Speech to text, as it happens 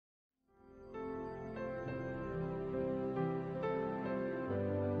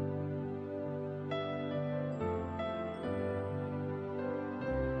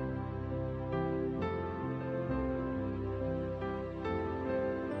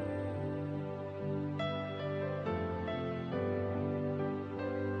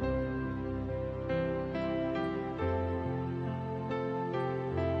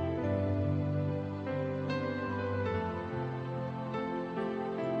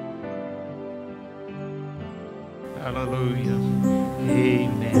Hallelujah.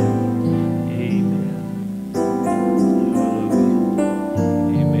 Amen. Amen. Hallelujah.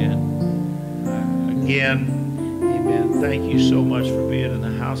 Amen. Again, amen. Thank you so much for being in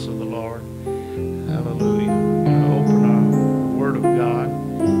the house of the Lord. Hallelujah. We're going to open our Word of God.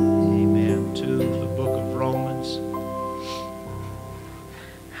 Amen. To the book of Romans.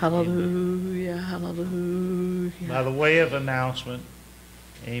 Hallelujah. Hallelujah. By the way of announcement,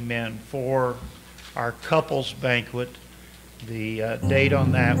 amen, for our couples banquet, the date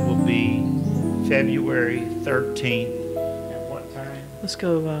on that will be February 13th. At what time? Let's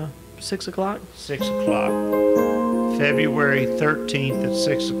go 6 o'clock. 6 o'clock. February 13th at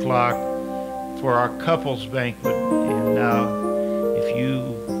 6 o'clock for our couples banquet. And if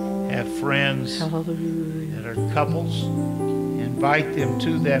you have friends Hallelujah. that are couples, invite them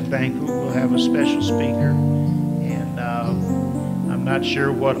to that banquet. We'll have a special speaker. And I'm not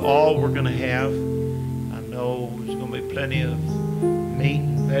sure what all we're going to have. I know there's going to be plenty of meat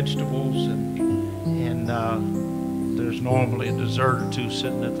and vegetables, and there's normally a dessert or two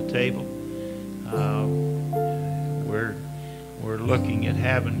sitting at the table. We're looking at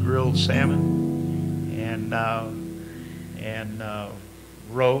having grilled salmon and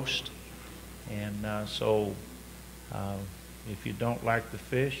roast, and so if you don't like the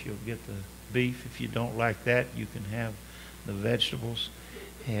fish, you'll get the beef. If you don't like that, you can have the vegetables,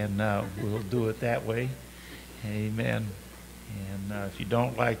 and we'll do it that way. Amen. And if you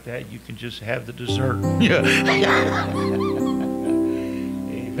don't like that, you can just have the dessert. Amen.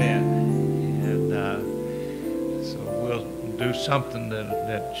 And so we'll do something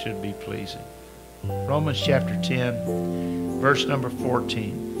that should be pleasing. Romans chapter 10, verse number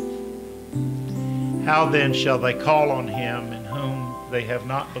 14. How then shall they call on him in whom they have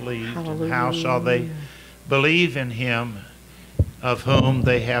not believed? And how shall they believe in him of whom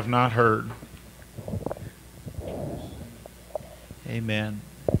they have not heard? Amen.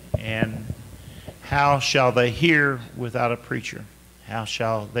 And how shall they hear without a preacher? How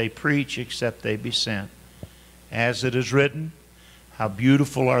shall they preach except they be sent? As it is written, how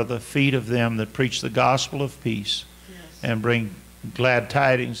beautiful are the feet of them that preach the gospel of peace, and bring glad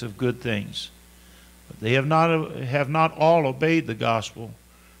tidings of good things. But they have not all obeyed the gospel.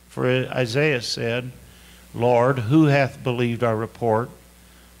 For Isaiah said, Lord, who hath believed our report?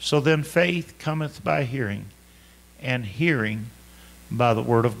 So then faith cometh by hearing, and hearing by the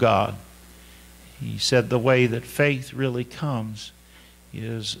word of God. He said the way that faith really comes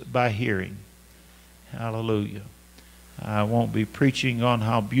is by hearing. Hallelujah. I won't be preaching on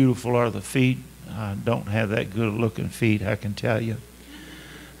how beautiful are the feet. I don't have that good looking feet, I can tell you.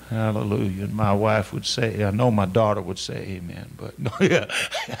 Hallelujah. And my wife would say, I know my daughter would say amen, but no, yeah.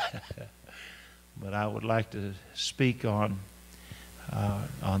 But I would like to speak on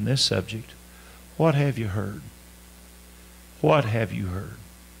this subject. What have you heard? What have you heard?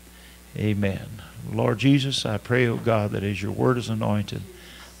 Amen. Lord Jesus, I pray, O God, that as your word is anointed,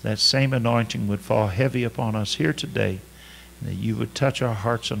 that same anointing would fall heavy upon us here today, and that you would touch our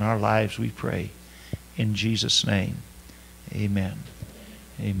hearts and our lives, we pray. In Jesus' name, amen.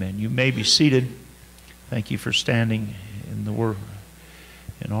 Amen. You may be seated. Thank you for standing in the word,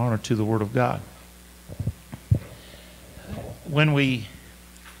 in honor to the word of God. When we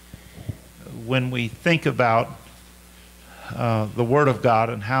think about the Word of God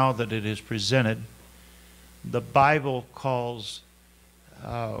and how that it is presented, the Bible calls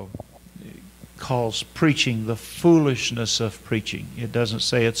preaching the foolishness of preaching. It doesn't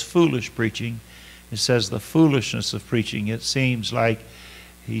say it's foolish preaching. It says the foolishness of preaching. It seems like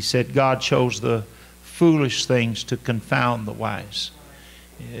he said God chose the foolish things to confound the wise.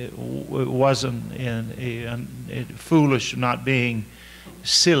 It wasn't foolish not being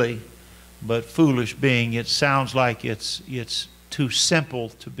silly, but foolish being, it sounds like it's too simple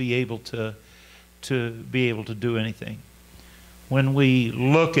to be able to do anything. When we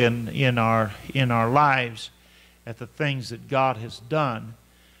look in our lives at the things that God has done,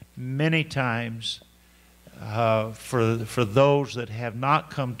 many times for those that have not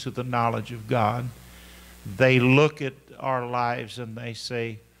come to the knowledge of God, they look at our lives and they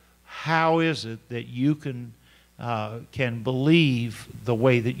say, how is it that you can believe the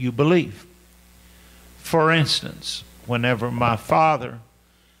way that you believe? For instance, whenever my father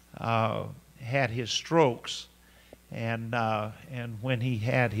had his strokes, and when he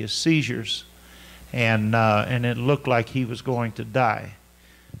had his seizures, and it looked like he was going to die.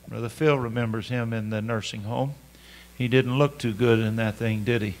 Brother Phil remembers him in the nursing home. He didn't look too good in that thing,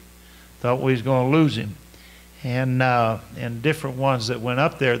 did he? Thought we was going to lose him. And different ones that went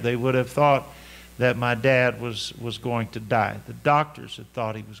up there, they would have thought that my dad was going to die. The doctors had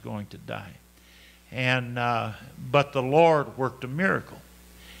thought he was going to die. And but the Lord worked a miracle,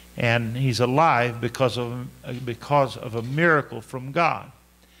 and he's alive because of a miracle from God.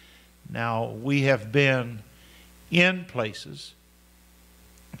 Now, we have been in places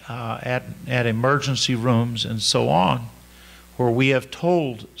at emergency rooms and so on, where we have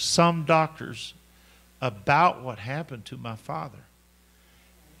told some doctors about what happened to my father.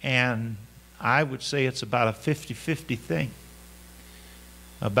 And I would say it's about a 50-50 thing.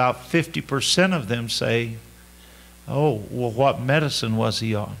 About 50% of them say, oh, well, what medicine was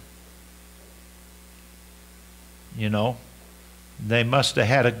he on? You know, they must have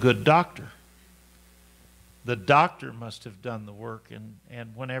had a good doctor. The doctor must have done the work.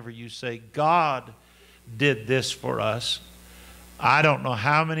 And whenever you say, God did this for us, I don't know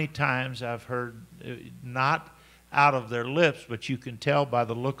how many times I've heard, not out of their lips, but you can tell by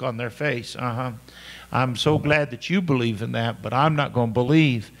the look on their face, I'm so glad that you believe in that, but I'm not going to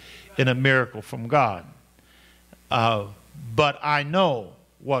believe in a miracle from God. But I know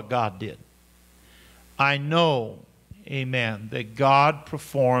what God did. I know, amen, that God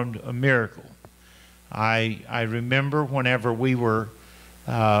performed a miracle. I remember whenever we were,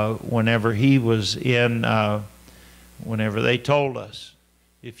 whenever he was in, whenever they told us,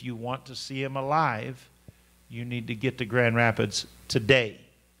 if you want to see him alive, you need to get to Grand Rapids today.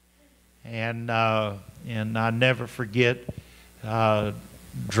 And I never forget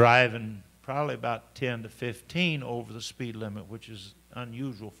driving probably about 10 to 15 over the speed limit, which is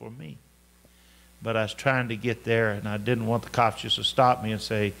unusual for me. But I was trying to get there, and I didn't want the cops just to stop me and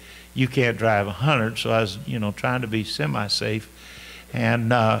say, you can't drive 100. So I was, you know, trying to be semi-safe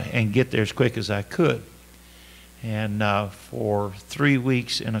and get there as quick as I could. And for 3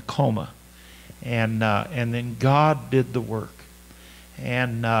 weeks in a coma. And then God did the work.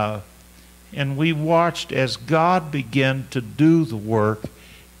 And we watched as God began to do the work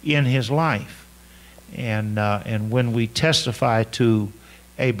in his life. And when we testify to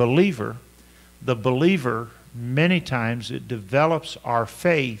a believer, the believer, many times it develops our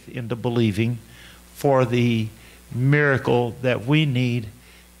faith into believing for the miracle that we need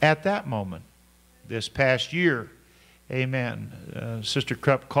at that moment. This past year, amen, Sister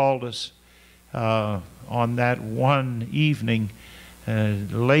Krupp called us on that one evening,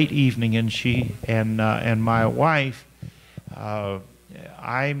 late evening, and she and my wife,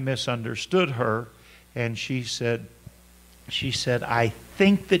 I misunderstood her, and she said, I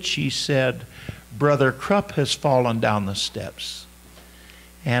think that she said, Brother Krupp has fallen down the steps.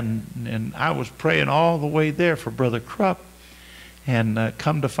 And I was praying all the way there for Brother Krupp, and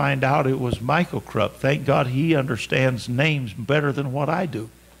come to find out it was Michael Krupp. Thank God he understands names better than what I do.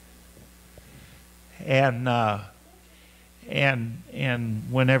 And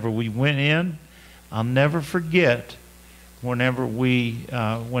whenever we went in, I'll never forget, whenever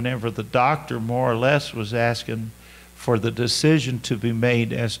the doctor more or less was asking for the decision to be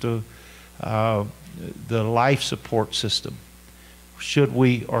made as to the life support system. Should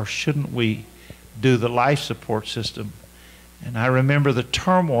we or shouldn't we do the life support system? And I remember the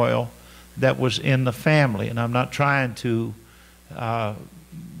turmoil that was in the family, and I'm not trying to,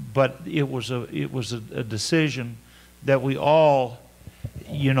 but it was a decision that we all,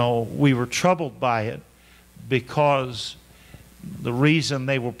 you know, we were troubled by it, because the reason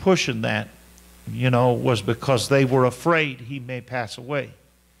they were pushing that, you know, was because they were afraid he may pass away,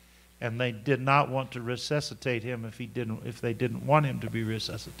 and they did not want to resuscitate him if they didn't want him to be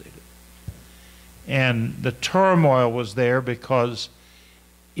resuscitated. And the turmoil was there because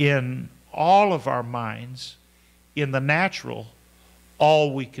in all of our minds, in the natural,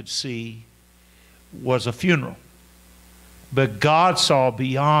 all we could see was a funeral. But God saw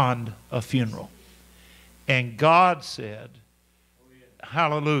beyond a funeral. And God said,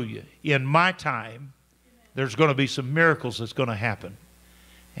 hallelujah, in my time, there's going to be some miracles that's going to happen.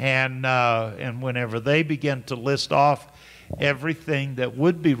 And whenever they began to list off everything that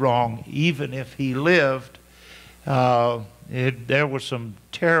would be wrong, even if he lived, there were some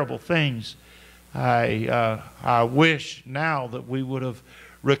terrible things. I wish now that we would have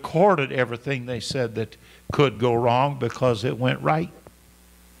recorded everything they said that could go wrong, because it went right.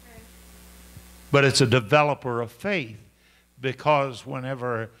 But it's a developer of faith, because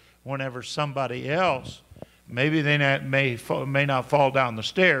whenever somebody else, maybe they may not fall down the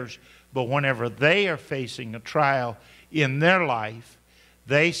stairs, but whenever they are facing a trial in their life,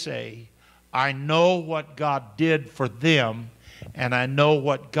 they say, I know what God did for them, and I know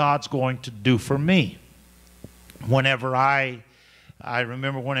what God's going to do for me. Whenever I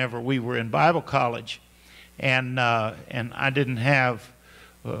remember whenever we were in Bible college, and I didn't have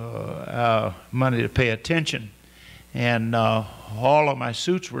money to pay attention, and all of my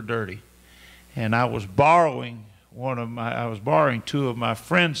suits were dirty. and I was borrowing two of my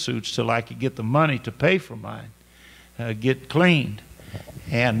friend's suits till I could get the money to pay for mine, get cleaned.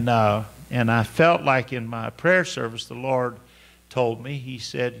 And I felt like in my prayer service, the Lord told me, He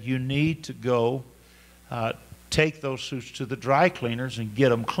said, you need to go take those suits to the dry cleaners and get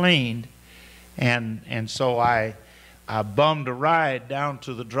them cleaned. And so I bummed a ride down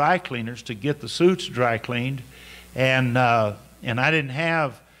to the dry cleaners to get the suits dry cleaned. And I didn't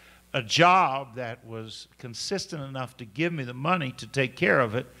have a job that was consistent enough to give me the money to take care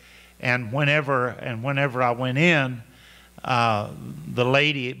of it. And whenever I went in, the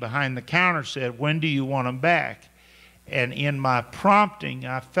lady behind the counter said, when do you want them back? And in my prompting,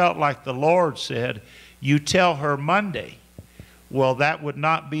 I felt like the Lord said, you tell her Monday. Well, that would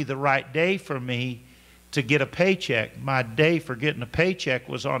not be the right day for me to get a paycheck. My day for getting a paycheck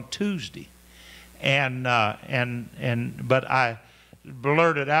was on Tuesday. But I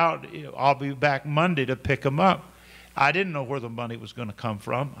blurted out, I'll be back Monday to pick them up. I didn't know where the money was going to come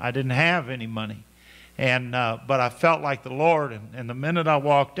from. I didn't have any money. But I felt like the Lord, and the minute I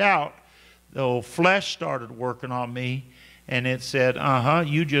walked out, the old flesh started working on me, and it said,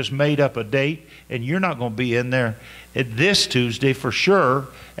 you just made up a date, and you're not going to be in there this Tuesday for sure,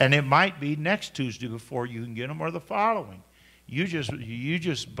 and it might be next Tuesday before you can get them, or the following. You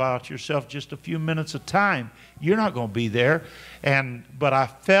just bought yourself just a few minutes of time. You're not going to be there. But I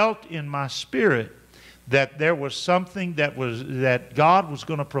felt in my spirit that there was something that God was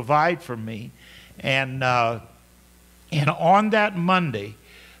going to provide for me. And on that Monday,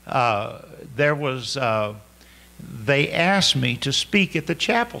 they asked me to speak at the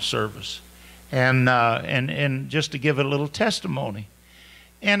chapel service, and just to give a little testimony.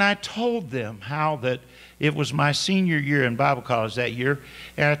 And I told them how that it was my senior year in Bible college that year,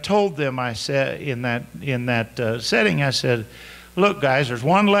 and I told them, I said in that setting, I said, look guys, there's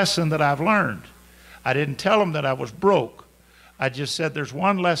one lesson that I've learned. I didn't tell them that I was broke. I just said there's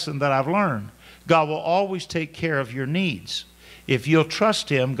one lesson that I've learned. God will always take care of your needs. If you'll trust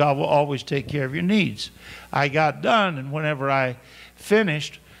Him, God will always take care of your needs. I got done, and whenever I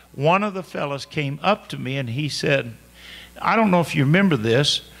finished, one of the fellas came up to me and he said, I don't know if you remember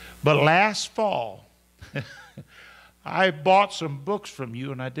this, but last fall, I bought some books from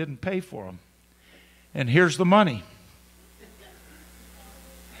you and I didn't pay for them. And here's the money.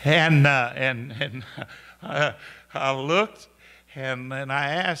 And I looked and I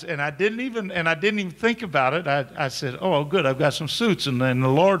asked, and I didn't even think about it. I said, oh, good, I've got some suits. And then the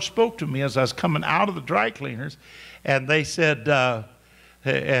Lord spoke to me as I was coming out of the dry cleaners, and they said,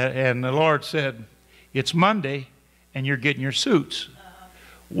 and the Lord said, it's Monday and you're getting your suits.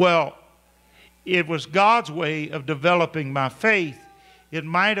 Well, it was God's way of developing my faith. It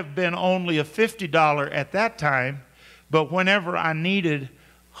might have been only a $50 at that time, but whenever I needed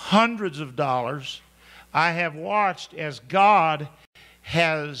hundreds of dollars, I have watched as God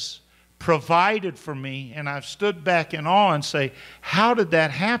has provided for me, and I've stood back in awe and say, how did that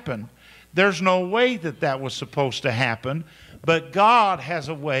happen? There's no way that that was supposed to happen, but God has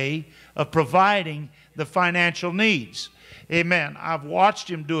a way of providing the financial needs. Amen. I've watched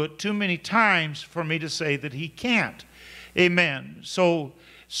Him do it too many times for me to say that He can't. Amen. So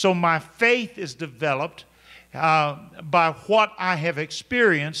my faith is developed by what I have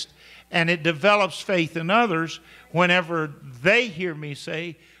experienced, and it develops faith in others whenever they hear me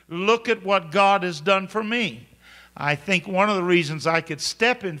say, look at what God has done for me. I think one of the reasons I could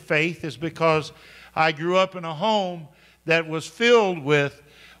step in faith is because I grew up in a home that was filled with,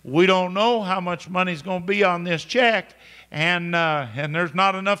 we don't know how much money's going to be on this check, and there's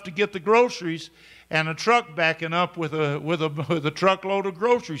not enough to get the groceries, and a truck backing up with a truckload of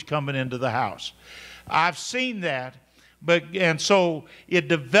groceries coming into the house. I've seen that, and so it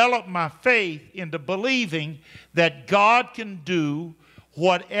developed my faith into believing that God can do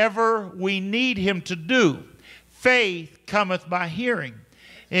whatever we need Him to do. Faith cometh by hearing.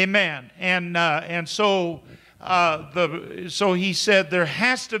 Amen. And so he said there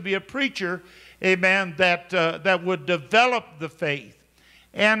has to be a preacher, amen, that would develop the faith.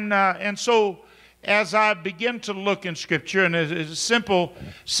 And so as I begin to look in Scripture, and it's a simple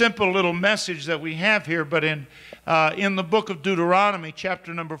little message that we have here, but in the book of Deuteronomy,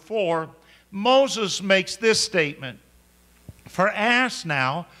 chapter number 4, Moses makes this statement, for ask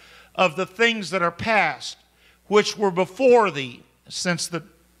now of the things that are past, which were before thee, since the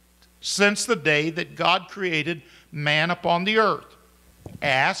day that God created man upon the earth.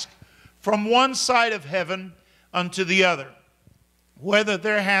 Ask from one side of heaven unto the other, whether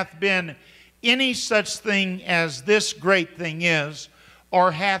there hath been any such thing as this great thing is,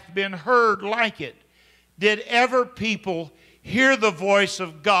 or hath been heard like it. Did ever people hear the voice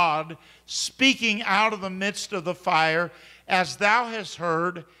of God speaking out of the midst of the fire, as thou hast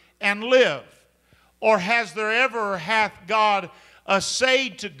heard, and live? Or has there ever, or hath God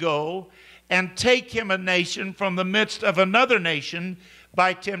essayed to go and take him a nation from the midst of another nation,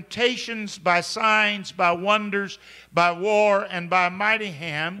 by temptations, by signs, by wonders, by war, and by a mighty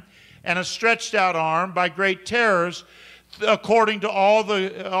hand, and a stretched out arm, by great terrors, according to all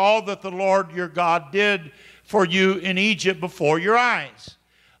that the Lord your God did for you in Egypt before your eyes?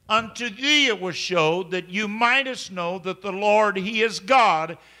 Unto thee it was showed that you mightest know that the Lord, he is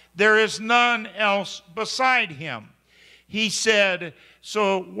God, there is none else beside him. He said,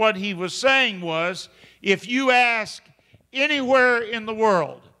 so what he was saying was, if you ask anywhere in the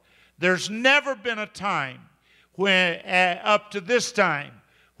world, there's never been a time when, up to this time,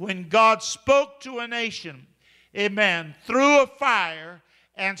 when God spoke to a nation, amen, through a fire,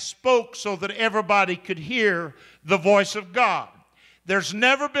 and spoke so that everybody could hear the voice of God. There's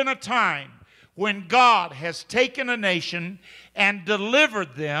never been a time when God has taken a nation and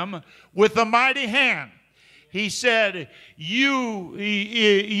delivered them with a mighty hand. He said, you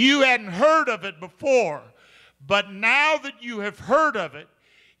hadn't heard of it before, but now that you have heard of it,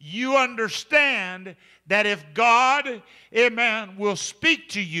 you understand that if God, amen, will speak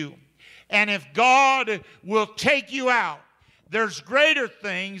to you, and if God will take you out, there's greater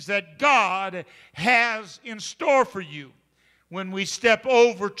things that God has in store for you. When we step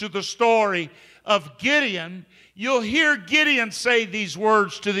over to the story of Gideon, you'll hear Gideon say these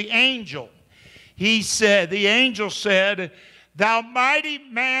words to the angel. He said, the angel said, thou mighty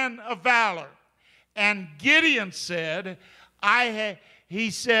man of valor. And Gideon said, where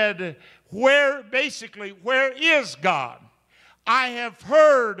is God? I have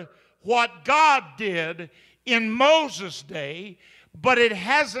heard what God did in Moses' day, but it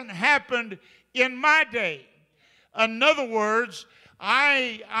hasn't happened in my day. In other words,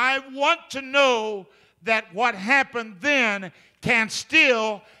 I want to know that what happened then can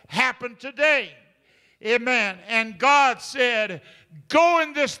still happen today. Amen. And God said, go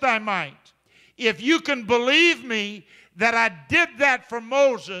in this thy might. If you can believe me that I did that for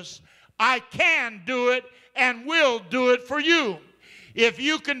Moses, I can do it and will do it for you. If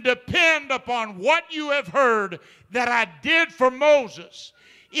you can depend upon what you have heard that I did for Moses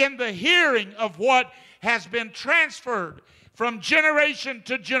in the hearing of what has been transferred from generation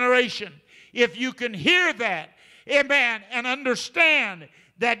to generation, if you can hear that, amen, and understand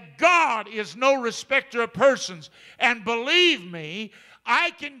that God is no respecter of persons, and believe me, I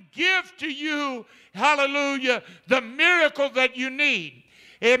can give to you, hallelujah, the miracle that you need.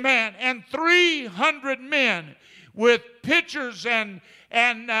 Amen. And 300 men with pitchers and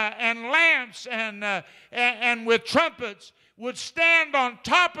lamps and with trumpets would stand on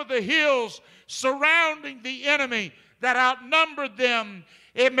top of the hills surrounding the enemy that outnumbered them,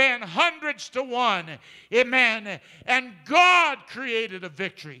 amen, hundreds to one, amen. And God created a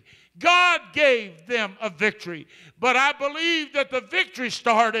victory. God gave them a victory. But I believe that the victory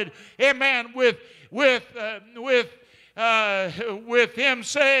started, amen, with him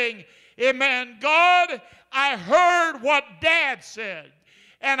saying, amen, God, I heard what Dad said,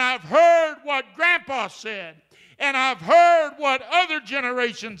 and I've heard what Grandpa said, and I've heard what other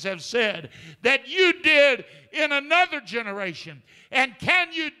generations have said that you did in another generation. And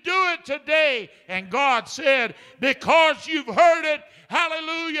can you do it today? And God said, because you've heard it,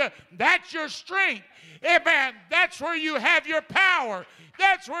 hallelujah, that's your strength. Amen. That's where you have your power.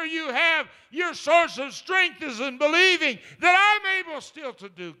 That's where you have your source of strength, is in believing that I'm able still to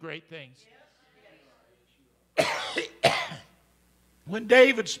do great things. When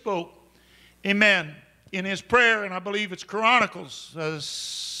David spoke, amen, in his prayer, and I believe it's Chronicles,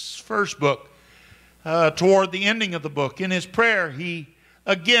 his first book, toward the ending of the book, in his prayer, he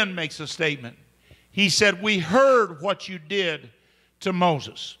again makes a statement. He said, we heard what you did to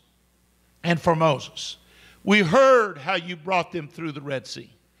Moses and for Moses. We heard how you brought them through the Red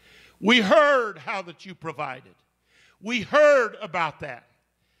Sea. We heard how that you provided. We heard about that.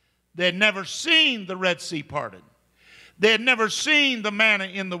 They had never seen the Red Sea parted. They had never seen the manna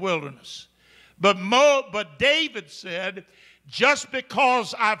in the wilderness. But David said, just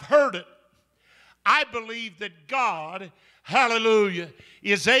because I've heard it, I believe that God, hallelujah,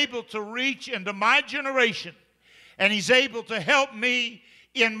 is able to reach into my generation, and he's able to help me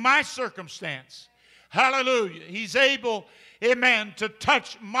in my circumstance. Hallelujah. He's able, amen, to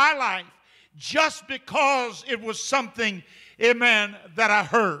touch my life just because it was something, amen, that I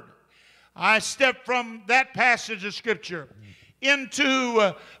heard. I stepped from that passage of Scripture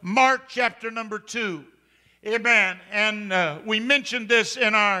into Mark chapter number 2. Amen. And we mentioned this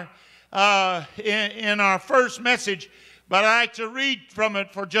in our first message, but I like to read from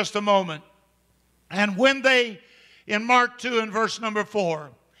it for just a moment. And when they, in Mark 2 and verse number 4,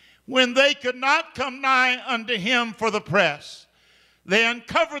 when they could not come nigh unto him for the press, they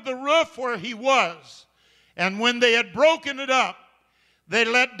uncovered the roof where he was. And when they had broken it up, they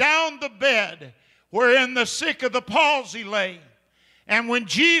let down the bed wherein the sick of the palsy lay. And when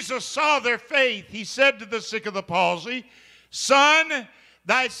Jesus saw their faith, he said to the sick of the palsy, Son,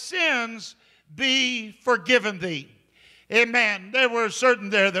 thy sins be forgiven thee. Amen. There were certain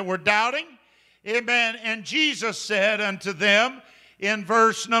there that were doubting. Amen. And Jesus said unto them in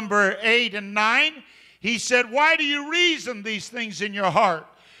verse number 8 and 9, he said, Why do you reason these things in your heart?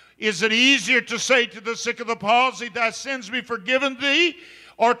 Is it easier to say to the sick of the palsy, thy sins be forgiven thee,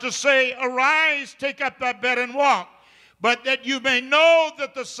 or to say, Arise, take up thy bed and walk? But that you may know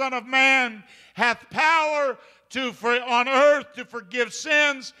that the Son of Man hath power on earth to forgive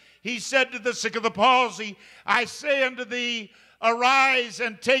sins, he said to the sick of the palsy, I say unto thee, Arise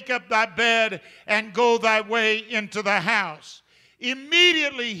and take up thy bed and go thy way into the house.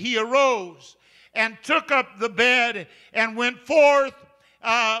 Immediately he arose and took up the bed and went forth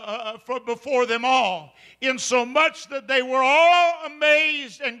before them all, insomuch that they were all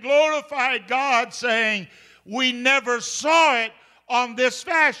amazed and glorified God, saying, We never saw it on this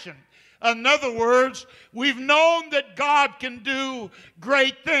fashion. In other words, we've known that God can do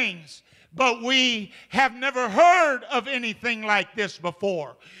great things, but we have never heard of anything like this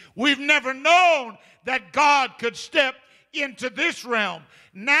before. We've never known that God could step into this realm.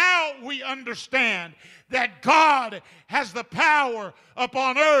 Now we understand that God has the power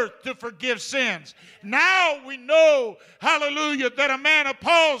upon earth to forgive sins. Now we know, hallelujah, that a man of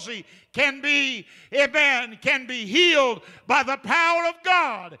palsy can be, amen, can be healed by the power of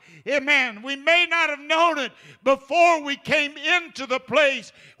God. Amen. We may not have known it before we came into the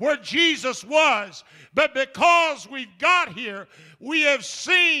place where Jesus was, but because we've got here, we have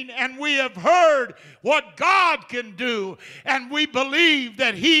seen and we have heard what God can do, and we believe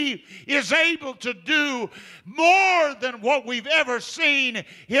that he is able to do more than what we've ever seen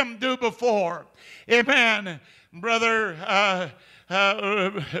him do before. Amen. Brother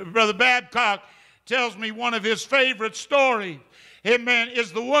Babcock tells me one of his favorite stories, amen,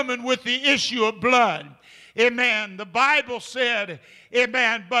 is the woman with the issue of blood. Amen. The Bible said,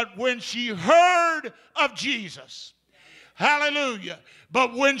 amen, but when she heard of Jesus, hallelujah,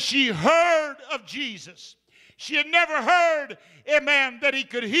 but when she heard of Jesus, she had never heard, amen, that he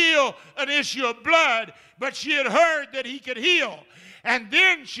could heal an issue of blood, but she had heard that he could heal. And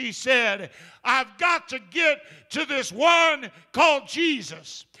then she said, I've got to get to this one called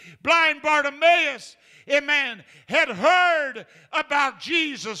Jesus. Blind Bartimaeus, amen, had heard about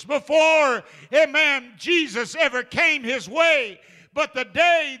Jesus before, amen, Jesus ever came his way. But the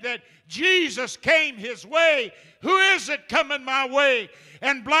day that Jesus came his way, who is it coming my way?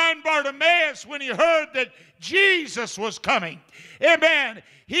 And blind Bartimaeus, when he heard that Jesus was coming, amen,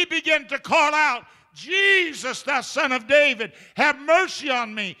 he began to call out, Jesus, thou Son of David, have mercy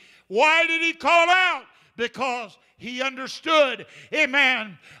on me. Why did he call out? Because he understood,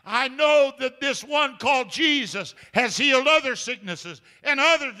 amen, I know that this one called Jesus has healed other sicknesses and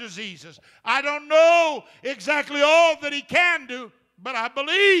other diseases. I don't know exactly all that he can do, but I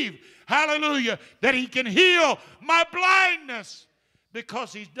believe, hallelujah, that he can heal my blindness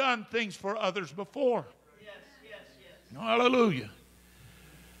because he's done things for others before. Yes, yes, yes. Hallelujah.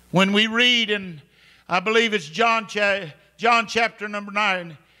 When we read in, I believe it's John chapter number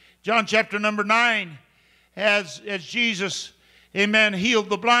 9. John chapter number 9, as Jesus, amen, healed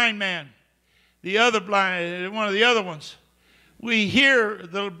the blind man, one of the other ones. We hear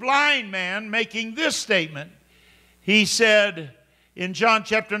the blind man making this statement. He said in John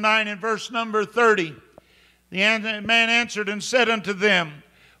chapter 9 and verse number 30, the man answered and said unto them,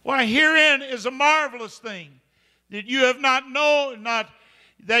 Why, herein is a marvelous thing, that you have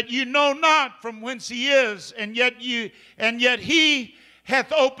that you know not from whence he is, and yet he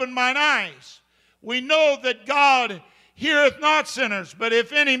hath opened mine eyes. We know that God heareth not sinners, but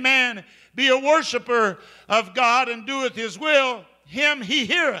if any man be a worshiper of God and doeth his will, him he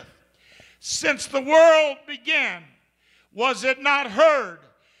heareth. Since the world began, was it not heard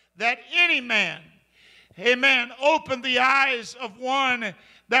that any man, amen, opened the eyes of one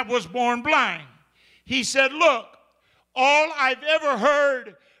that was born blind? He said, Look, all I've ever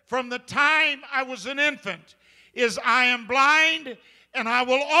heard from the time I was an infant is I am blind and I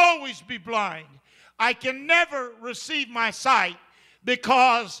will always be blind. I can never receive my sight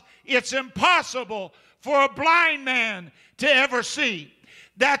because it's impossible for a blind man to ever see.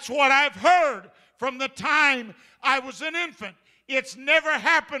 That's what I've heard from the time I was an infant. it's never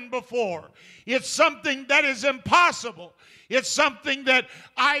happened before. It's something that is impossible. It's something that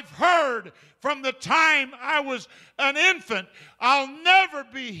I've heard from the time I was an infant. I'll never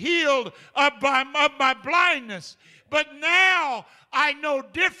be healed of my blindness. But now I know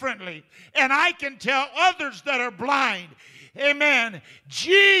differently, and I can tell others that are blind, amen,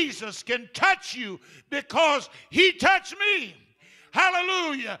 Jesus can touch you because he touched me.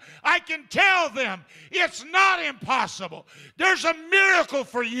 Hallelujah. I can tell them it's not impossible. There's a miracle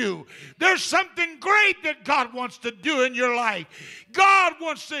for you. There's something great that God wants to do in your life. God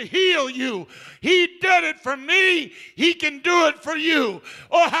wants to heal you. He did it for me. He can do it for you.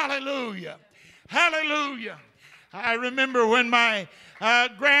 Oh, hallelujah. Hallelujah. I remember when my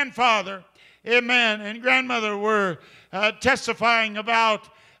grandfather, amen, and grandmother were testifying about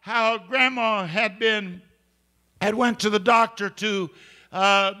how grandma had went to the doctor to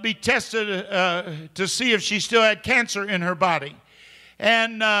be tested to see if she still had cancer in her body.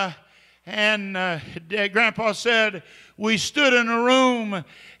 And Grandpa said, we stood in a room,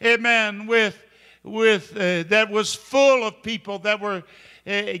 amen, with that was full of people that were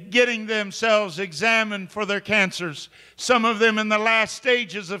getting themselves examined for their cancers, some of them in the last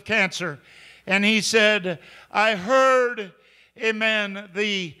stages of cancer. And he said, I heard, amen,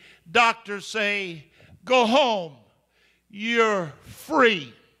 the doctor say, go home, you're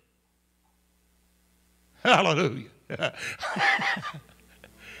free. Hallelujah.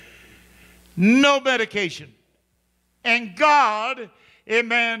 No medication. And God,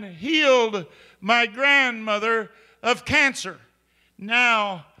 amen, healed my grandmother of cancer.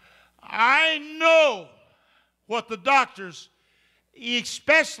 Now, I know what the doctors,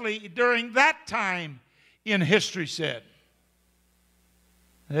 especially during that time in history, said.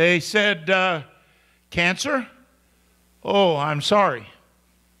 They said, cancer? Oh, I'm sorry.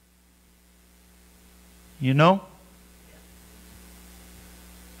 You know?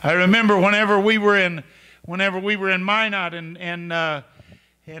 I remember whenever we were in Minot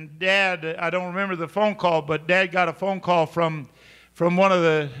and Dad, I don't remember the phone call, but Dad got a phone call from one of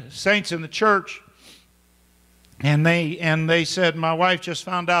the saints in the church, and they said, my wife just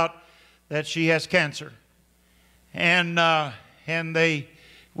found out that she has cancer. And they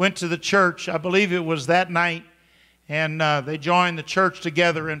went to the church, I believe it was that night, and they joined the church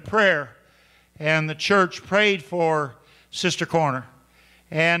together in prayer. And the church prayed for Sister Corner.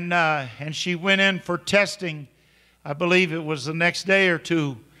 And she went in for testing, I believe it was the next day or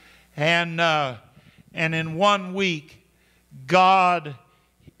two. And in 1 week, God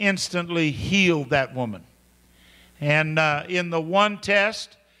instantly healed that woman. And in the one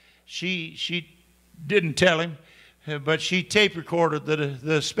test, she didn't tell him, but she tape recorded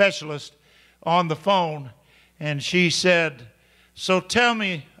the specialist on the phone. And she said, so tell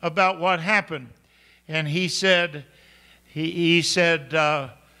me about what happened. And he said,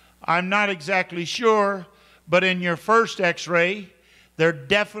 I'm not exactly sure, but in your first x-ray, there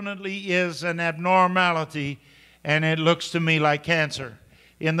definitely is an abnormality, and it looks to me like cancer.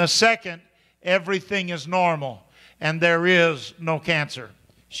 In the second, everything is normal, and there is no cancer.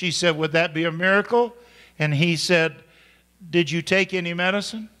 She said, would that be a miracle? And he said, did you take any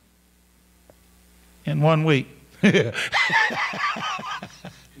medicine? In 1 week. 2 days.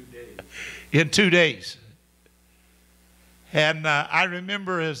 In 2 days. And I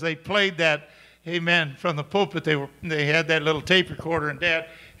remember as they played that, amen, from the pulpit, they had that little tape recorder, and Dad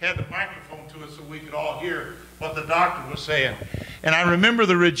had the microphone to us so we could all hear what the doctor was saying. And I remember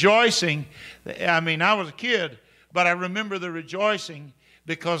the rejoicing. I mean, I was a kid, but I remember the rejoicing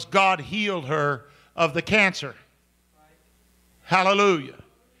because God healed her of the cancer. Hallelujah.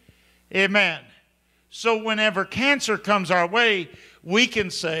 Amen. So whenever cancer comes our way, we can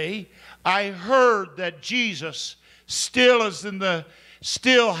say, I heard that Jesus still has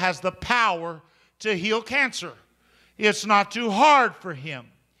the power to heal cancer. It's not too hard for him.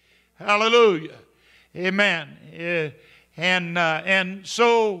 Hallelujah. Amen. And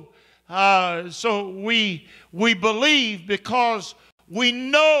so we believe because we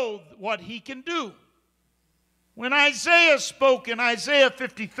know what he can do. When Isaiah spoke in Isaiah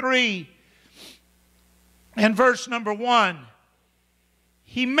 53 and verse number 1,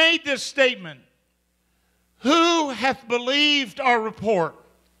 he made this statement, who hath believed our report?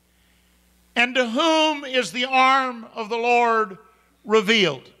 And to whom is the arm of the Lord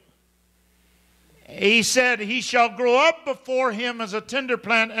revealed? He said, he shall grow up before him as a tender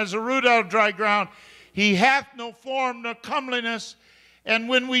plant, as a root out of dry ground. He hath no form nor comeliness, and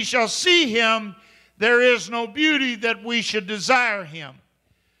when we shall see him, there is no beauty that we should desire him.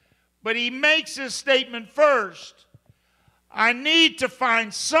 But he makes his statement first. I need to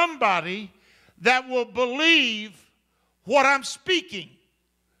find somebody that will believe what I'm speaking?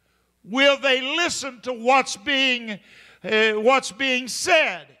 Will they listen to what's being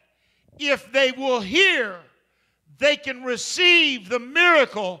said? If they will hear, they can receive the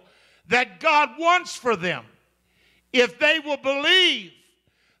miracle that God wants for them. If they will believe,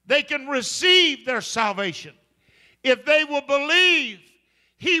 they can receive their salvation. If they will believe,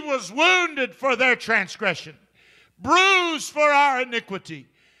 He was wounded for their transgression, bruised for our iniquity.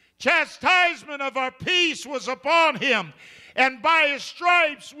 Chastisement of our peace was upon Him, and by His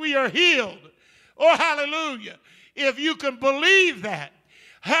stripes we are healed. Oh, hallelujah. If you can believe that,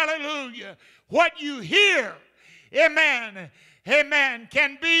 hallelujah, what you hear, amen, amen,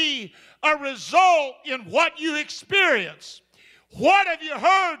 can be a result in what you experience. What have you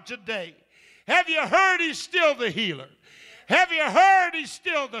heard today? Have you heard He's still the healer? Have you heard He's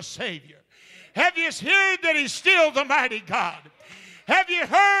still the Savior? Have you heard that He's still the mighty God? Have you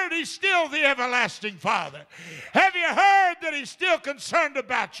heard He's still the everlasting Father? Have you heard that He's still concerned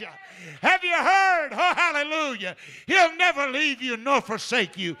about you? Have you heard, oh hallelujah, He'll never leave you nor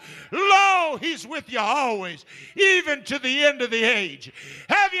forsake you. Lo, He's with you always, even to the end of the age.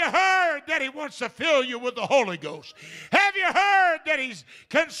 Have you heard that He wants to fill you with the Holy Ghost? Have you heard that He's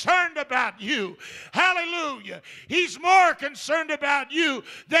concerned about you? Hallelujah. He's more concerned about you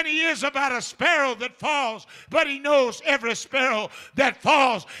than He is about a sparrow that falls, but He knows every sparrow that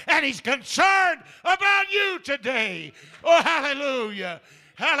falls, and He's concerned about you today. Oh, hallelujah.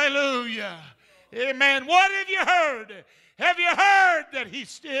 Hallelujah. Amen. What have you heard? Have you heard that He's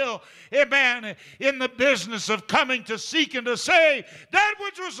still, amen, in the business of coming to seek and to save that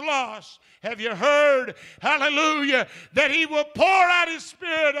which was lost? Have you heard, hallelujah, that He will pour out His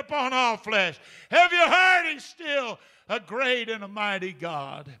Spirit upon all flesh? Have you heard He's still a great and a mighty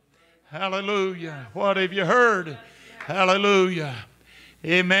God? Hallelujah. What have you heard? Hallelujah.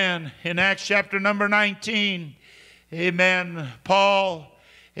 Amen. In Acts chapter number 19, amen, Paul,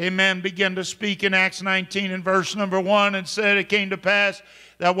 amen, began to speak in Acts 19 and verse number 1 and said, it came to pass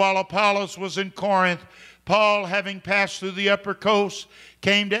that while Apollos was in Corinth, Paul, having passed through the upper coast,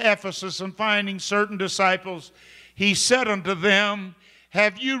 came to Ephesus, and finding certain disciples, he said unto them,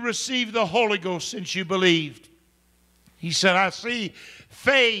 have you received the Holy Ghost since you believed? He said, I see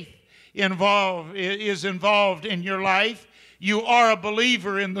faith is involved in your life. You are a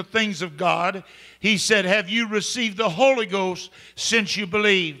believer in the things of God. He said, have you received the Holy Ghost since you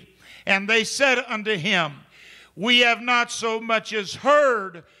believed? And they said unto him, we have not so much as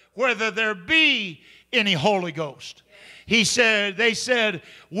heard whether there be any Holy Ghost. They said,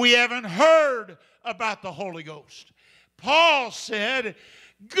 we haven't heard about the Holy Ghost. Paul said,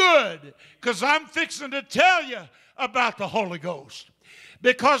 good, because I'm fixing to tell you about the Holy Ghost.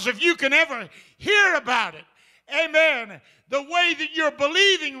 Because if you can ever hear about it, amen, the way that you're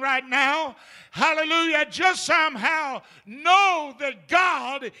believing right now, hallelujah, just somehow know that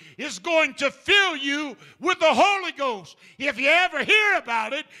God is going to fill you with the Holy Ghost. If you ever hear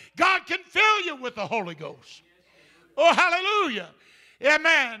about it, God can fill you with the Holy Ghost. Oh, hallelujah.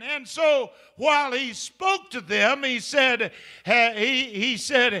 Amen. And so while he spoke to them, he said,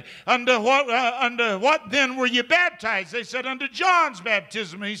 under what then were you baptized? They said, under John's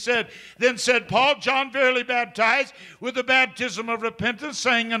baptism. He said, then said Paul, John verily baptized with the baptism of repentance,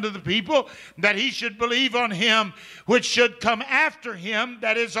 saying unto the people that he should believe on him which should come after him,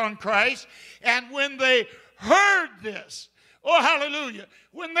 that is on Christ. And when they heard this, oh, hallelujah,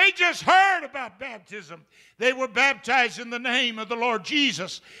 when they just heard about baptism, they were baptized in the name of the Lord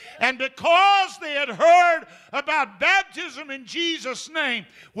Jesus. And because they had heard about baptism in Jesus' name,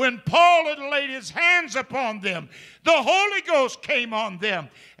 when Paul had laid his hands upon them, the Holy Ghost came on them,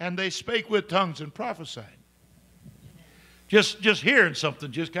 and they spake with tongues and prophesied. Just hearing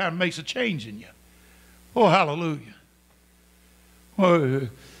something just kind of makes a change in you. Oh, hallelujah. Oh,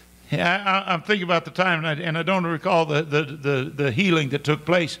 I'm thinking about the time, and I don't recall the healing that took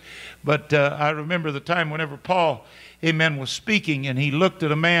place, but I remember the time whenever Paul, amen, was speaking, and he looked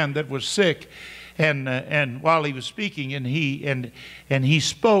at a man that was sick, and while he was speaking, and he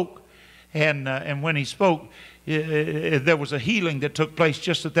spoke, and when he spoke, there was a healing that took place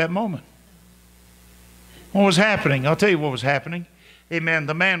just at that moment. What was happening? I'll tell you what was happening. Amen.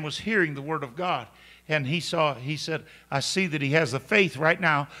 The man was hearing the word of God. And he said, I see that he has the faith right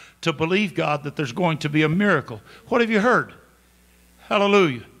now to believe God that there's going to be a miracle. What have you heard?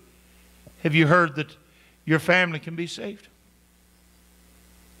 Hallelujah. Have you heard that your family can be saved?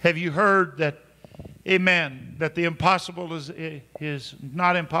 Have you heard that, amen, that the impossible is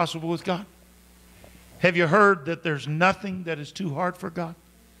not impossible with God? Have you heard that there's nothing that is too hard for God?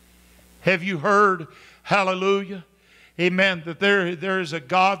 Have you heard, hallelujah, Amen. That there is a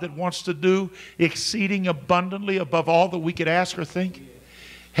God that wants to do exceeding abundantly above all that we could ask or think.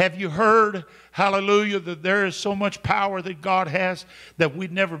 Have you heard, hallelujah, that there is so much power that God has that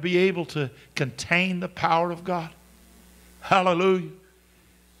we'd never be able to contain the power of God? Hallelujah.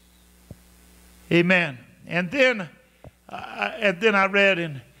 Amen. And then I read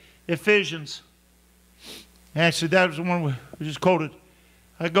in Ephesians. Actually, that was the one we just quoted.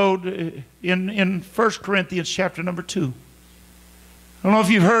 I go in 1 Corinthians chapter number 2. I don't know if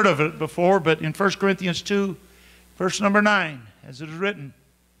you've heard of it before, but in 1 Corinthians 2, verse number 9, as it is written,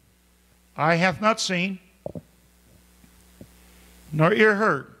 "Eye hath not seen, nor ear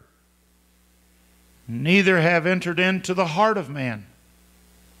heard, neither have entered into the heart of man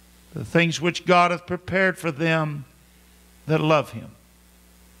the things which God hath prepared for them that love him."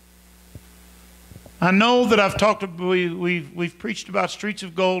 I know that we've preached about streets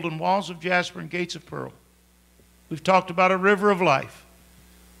of gold and walls of jasper and gates of pearl. We've talked about a river of life.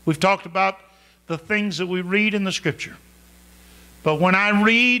 We've talked about the things that we read in the Scripture. But when I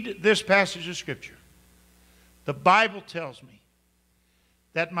read this passage of Scripture, the Bible tells me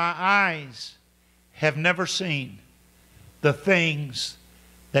that my eyes have never seen the things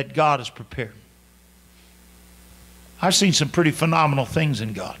that God has prepared. I've seen some pretty phenomenal things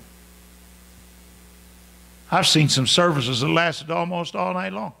in God. I've seen some services that lasted almost all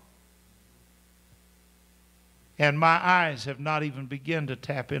night long. And my eyes have not even begun to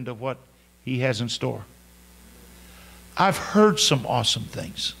tap into what He has in store. I've heard some awesome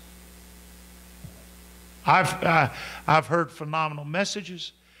things. I've heard phenomenal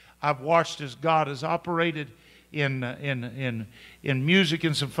messages. I've watched as God has operated in music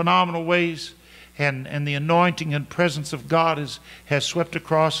in some phenomenal ways. And the anointing and presence of God has swept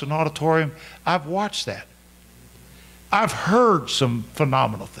across an auditorium. I've watched that. I've heard some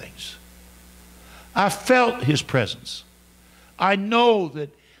phenomenal things. I've felt His presence. I know that,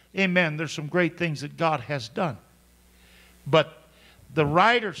 amen, there's some great things that God has done. But the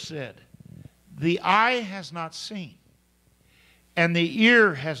writer said, the eye has not seen, and the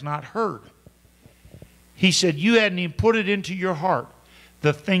ear has not heard. He said, you hadn't even put it into your heart,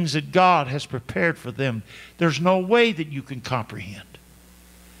 the things that God has prepared for them. There's no way that you can comprehend.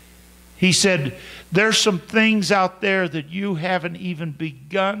 He said, there's some things out there that you haven't even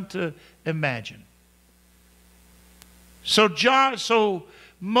begun to imagine. So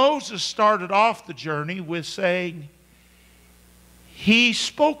Moses started off the journey with saying, He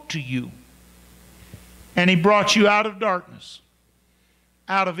spoke to you, and He brought you out of darkness,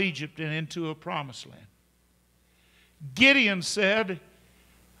 out of Egypt and into a promised land. Gideon said,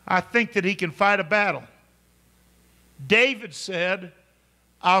 I think that he can fight a battle. David said,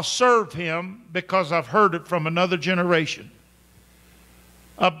 I'll serve him because I've heard it from another generation.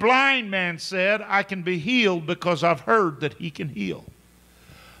 A blind man said, I can be healed because I've heard that he can heal.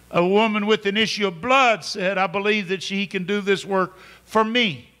 A woman with an issue of blood said, I believe that she can do this work for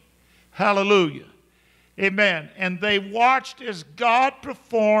me. Hallelujah. Amen. And they watched as God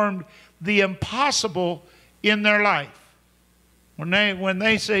performed the impossible in their life. When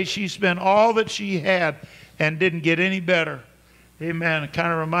they say she spent all that she had and didn't get any better, amen, it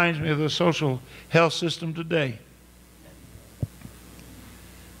kind of reminds me of the social health system today.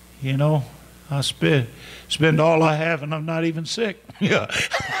 You know, I spend all I have and I'm not even sick. Yeah.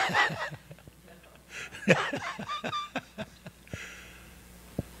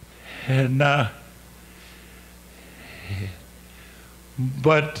 And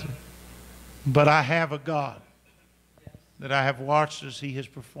but I have a God that I have watched as He has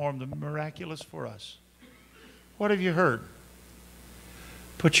performed the miraculous for us. What have you heard?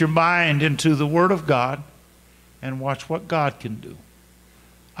 Put your mind into the Word of God and watch what God can do.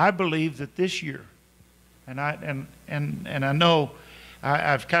 I believe that this year, and I know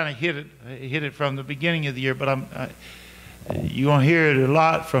I've kind of hit it from the beginning of the year, but you're going to hear it a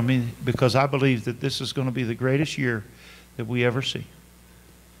lot from me because I believe that this is going to be the greatest year that we ever see.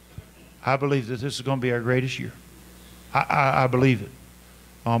 I believe that this is going to be our greatest year. I believe it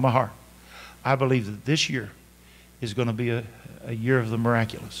all my heart. I believe that this year is going to be a year of the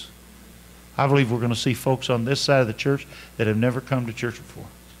miraculous. I believe we're going to see folks on this side of the church that have never come to church before.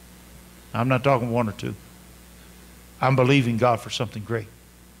 I'm not talking one or two. I'm believing God for something great.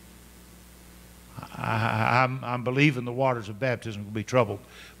 I'm believing the waters of baptism will be troubled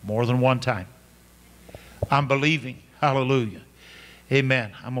more than one time. I'm believing, hallelujah,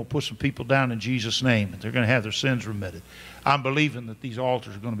 Amen. I'm going to put some people down in Jesus' name. They're going to have their sins remitted. I'm believing that these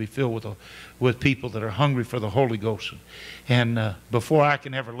altars are going to be filled with people that are hungry for the Holy Ghost. And before I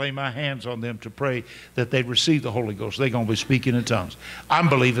can ever lay my hands on them to pray that they receive the Holy Ghost, they're going to be speaking in tongues. I'm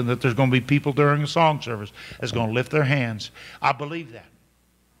believing that there's going to be people during a song service that's going to lift their hands. I believe that.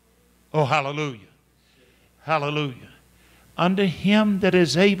 Oh, hallelujah. Hallelujah. Unto him that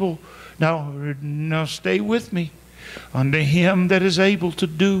is able, now stay with me. Unto him that is able to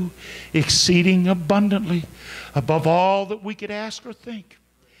do exceeding abundantly above all that we could ask or think.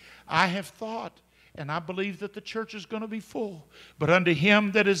 I have thought, and I believe that the church is going to be full, but unto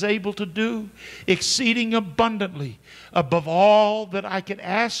him that is able to do exceeding abundantly above all that I could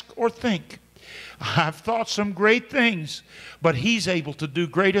ask or think. I've thought some great things, but he's able to do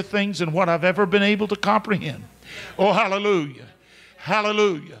greater things than what I've ever been able to comprehend. Oh, hallelujah.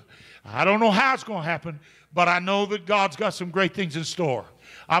 Hallelujah. I don't know how it's going to happen, but I know that God's got some great things in store.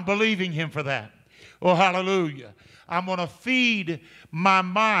 I'm believing him for that. Oh, hallelujah. I'm going to feed my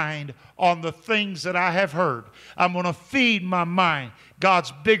mind on the things that I have heard. I'm going to feed my mind.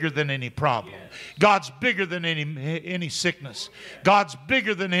 God's bigger than any problem. God's bigger than any sickness. God's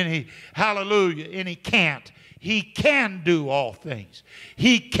bigger than any, hallelujah, any can't. He can do all things.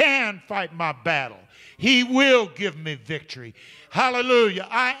 He can fight my battle. He will give me victory. Hallelujah.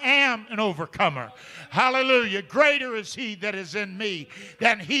 I am an overcomer. Hallelujah. Greater is he that is in me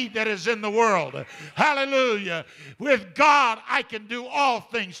than he that is in the world. Hallelujah. With God I can do all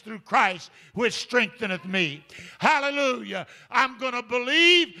things through Christ which strengtheneth me. Hallelujah. I'm going to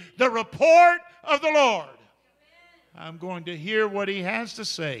believe the report of the Lord. I'm going to hear what he has to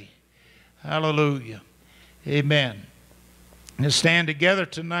say. Hallelujah. Amen. Let's stand together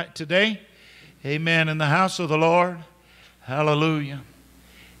today. Amen. In the house of the Lord. Hallelujah.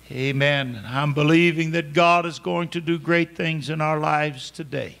 Amen. I'm believing that God is going to do great things in our lives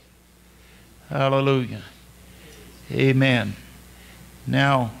today. Hallelujah. Amen.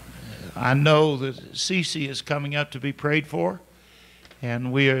 Now, I know that Cece is coming up to be prayed for, and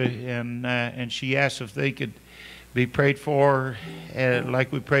and she asked if they could be prayed for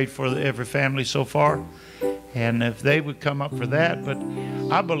like we prayed for every family so far. And if they would come up for that. But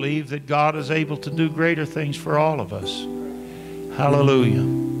I believe that God is able to do greater things for all of us. Hallelujah.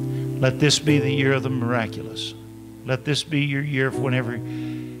 Let this be the year of the miraculous. Let this be your year for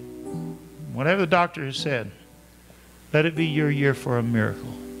whatever the doctor has said. Let it be your year for a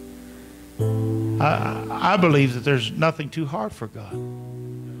miracle. I believe that there's nothing too hard for God.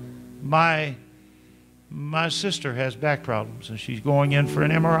 My sister has back problems and she's going in for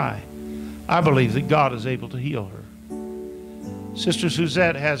an MRI. I believe that God is able to heal her. Sister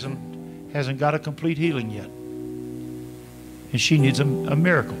Suzette hasn't got a complete healing yet. And she needs a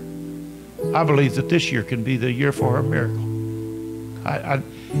miracle. I believe that this year can be the year for her miracle.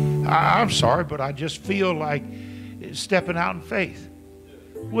 I'm sorry, but I just feel like stepping out in faith.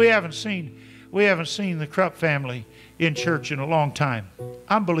 We haven't seen the Krupp family in church in a long time.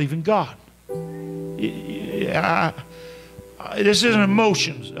 I'm believing God. This isn't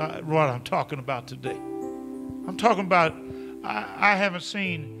emotions, what I'm talking about today. I'm talking about, I haven't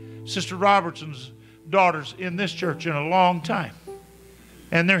seen Sister Robertson's daughters in this church in a long time.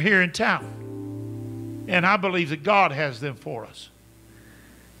 And they're here in town. And I believe that God has them for us.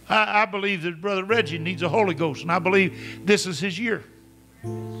 I believe that Brother Reggie needs the Holy Ghost, and I believe this is his year.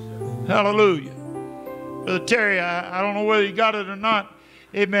 Hallelujah. Brother Terry, I don't know whether he got it or not.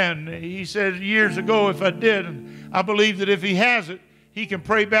 Amen. He said years ago, if I did, and I believe that if he has it, he can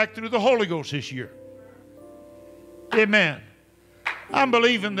pray back through the Holy Ghost this year. Amen. I'm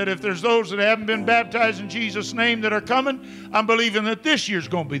believing that if there's those that haven't been baptized in Jesus' name that are coming, I'm believing that this year's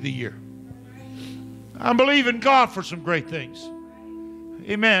going to be the year. I'm believing God for some great things.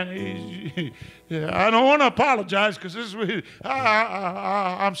 Amen. I don't want to apologize because this is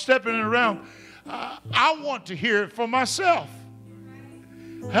I'm stepping it around. I want to hear it for myself.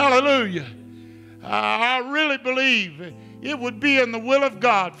 Hallelujah. I really believe it would be in the will of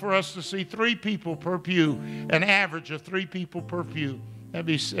God for us to see 3 people per pew, an average of 3 people per pew. That'd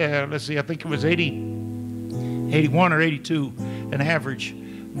be, let's see, I think it was 81 or 82, an average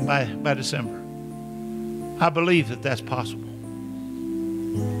by December. I believe that that's possible.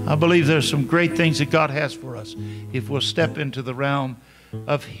 I believe there's some great things that God has for us if we'll step into the realm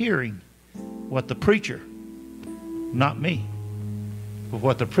of hearing what the preacher, not me, but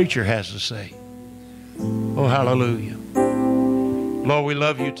what the preacher has to say. Oh, hallelujah. Lord, we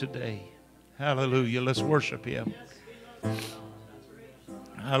love you today. Hallelujah. Let's worship him.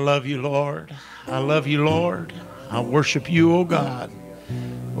 I love you, Lord. I love you, Lord. I worship you, oh God.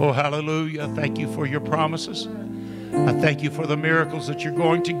 Oh, hallelujah. Thank you for your promises. I thank you for the miracles that you're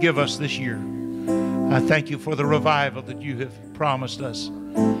going to give us this year. I thank you for the revival that you have promised us.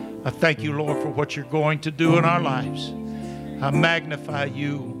 I thank you, Lord, for what you're going to do in our lives. I magnify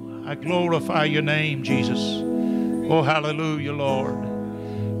you. I glorify your name, Jesus. Oh, hallelujah,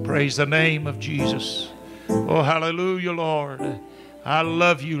 Lord. Praise the name of Jesus. Oh, hallelujah, Lord. I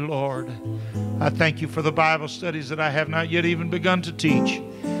love you, Lord. I thank you for the Bible studies that I have not yet even begun to teach.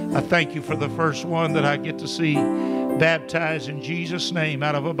 I thank you for the first one that I get to see baptized in Jesus' name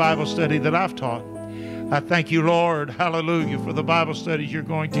out of a Bible study that I've taught. I thank you, Lord, hallelujah, for the Bible studies you're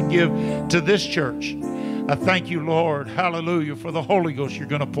going to give to this church. I thank you, Lord, hallelujah, for the Holy Ghost you're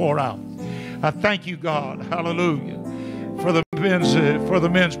going to pour out. I thank you, God, hallelujah, for the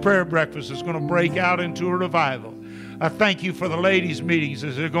men's prayer breakfast that's going to break out into a revival. I thank you for the ladies' meetings.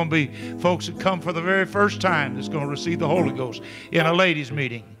 There's going to be folks that come for the very first time that's going to receive the Holy Ghost in a ladies'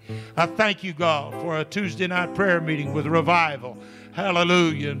 meeting. I thank you, God, for a Tuesday night prayer meeting with revival.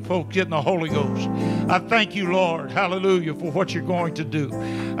 Hallelujah. And folks getting the Holy Ghost. I thank you, Lord. Hallelujah, for what you're going to do.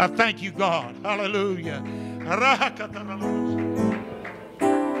 I thank you, God. Hallelujah.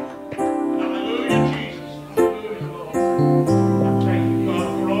 Hallelujah, Jesus.